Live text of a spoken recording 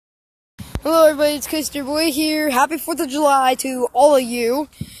Hello everybody, it's Coaster Boy here. Happy 4th of July to all of you.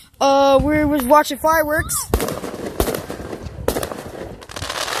 We was watching fireworks.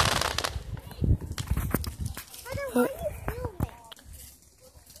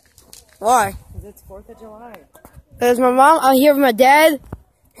 Why? Because it's 4th of July. There's my mom. I'm here with my dad.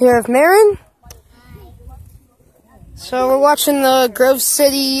 Here with Marin. So we're watching the Grove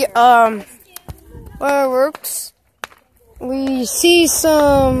City fireworks. We see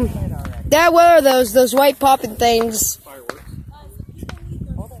some. What are those white popping things? Fireworks.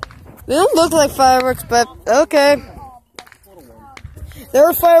 They don't look like fireworks, but okay. There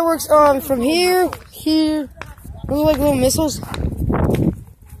are fireworks from here. They look like little missiles.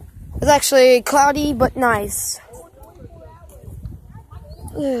 It's actually cloudy but nice.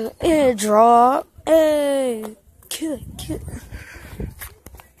 Airdrop. Hey, kill it.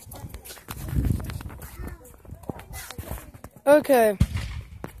 Okay.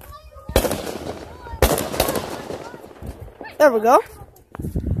 There we go.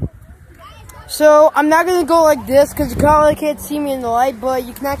 So, I'm not going to go like this because you probably can't see me in the light, but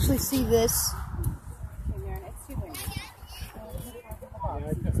you can actually see this.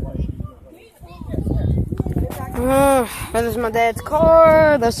 There's my dad's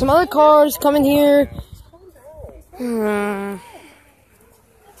car. There's some other cars coming here. Drop.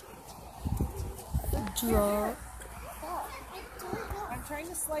 I'm trying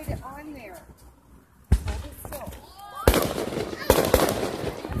to slide it on there.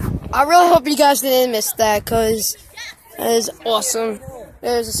 I really hope you guys didn't miss that, because that is awesome.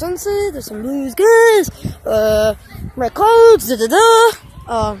 There's a sunset, there's some blue skies, red clouds,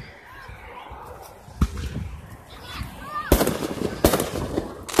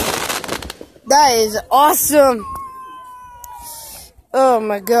 That is awesome. Oh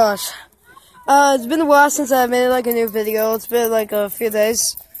my gosh. It's been a while since I made like a new video. It's been like a few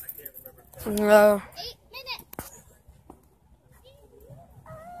days.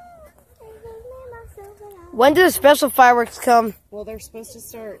 When do the special fireworks come? Well, they're supposed to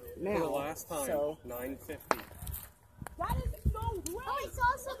start now. For the last time, so 9:50. That is so great. Oh, I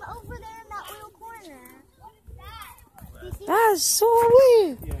saw some over there in that little corner. That is so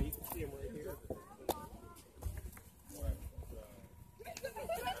weird. Yeah, you can see them right here.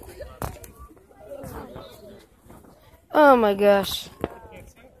 Oh my gosh.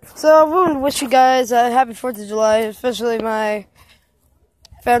 So I want to wish you guys a happy 4th of July, especially my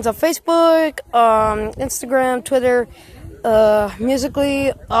fans on Facebook, Instagram, Twitter,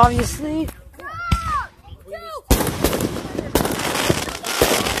 Musically, obviously.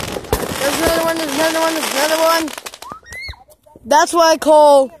 There's another one. That's why I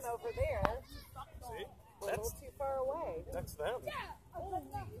call. over there. That's too far away. That's them. Do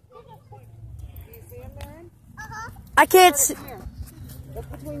you see them, Marin? I can't see. Here. Look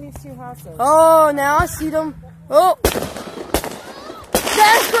between these two houses. Oh, now I see them. Oh.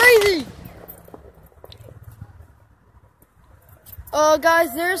 That's crazy!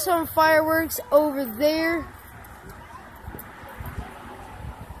 Guys, there's some fireworks over there.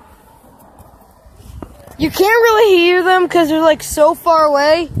 You can't really hear them because they're like so far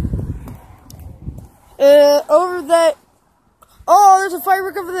away. Over that. Oh, there's a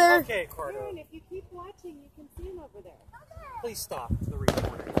firework over there. Okay, Carter. Marin, if you keep watching, you can see them over there. Please stop the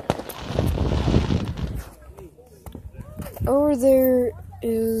recording. Over there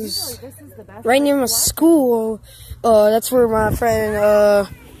is This is the best right near my school. That's where my friend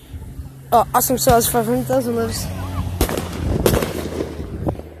Awesome Sauce 500,000 lives.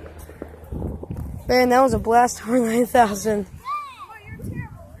 Man, that was a blast for 9,000.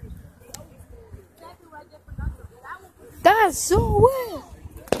 That's so weird.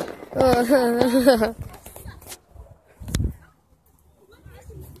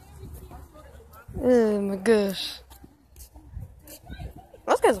 Oh my gosh.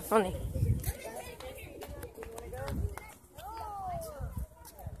 Those guys are funny.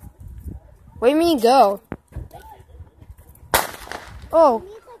 What do you mean go? Oh.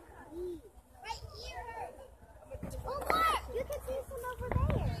 You can see some over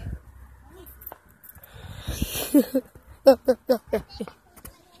there.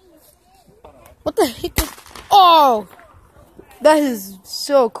 What the heck? Oh! That is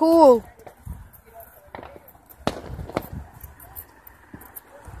so cool.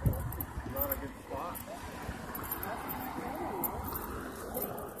 Not a good spot.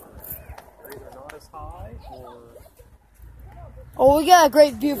 They're either not as high or. Oh, we got a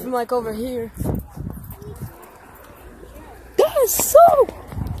great view from like over here. That is so.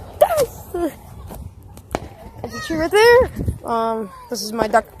 That's a tree right there. This is my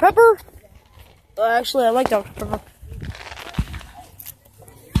Dr. Pepper. Actually, I like Dr. Pepper.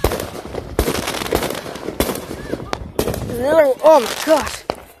 another one. Oh my gosh.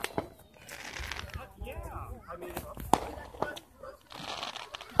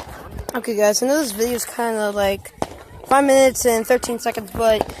 Okay guys, I know this video is kind of like 5 minutes and 13 seconds,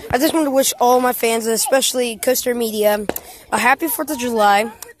 but I just want to wish all my fans, especially Coaster Media, a happy 4th of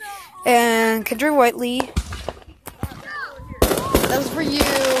July. And Kendra Whiteley, that was for you.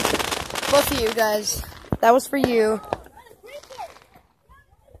 Both of you guys. That was for you.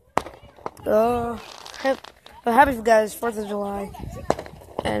 Happy for guys, 4th of July.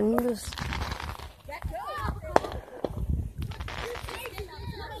 And just...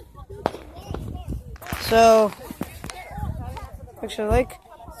 So, make sure to like,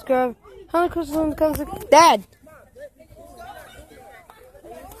 subscribe. How many questions in the comments? Dad!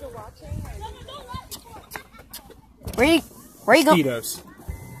 Where you going? Mosquitoes.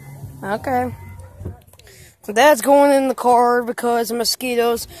 Okay. So Dad's going in the car because of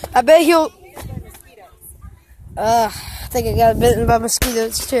mosquitoes. I bet he'll... I think I got bitten by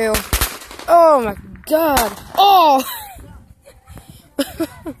mosquitoes too. Oh my god. Oh!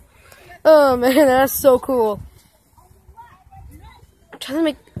 Oh man, that's so cool. I'm trying to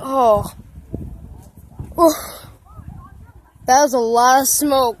make... Oh. Oh. That was a lot of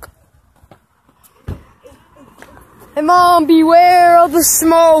smoke. Hey Mom, beware of the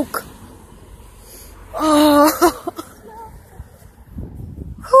smoke. Oh.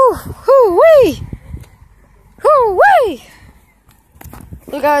 Whoo-wee. Whoo-wee.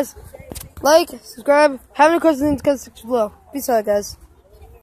 Hey guys, like, subscribe, have any questions in the comment section below. Peace out, guys.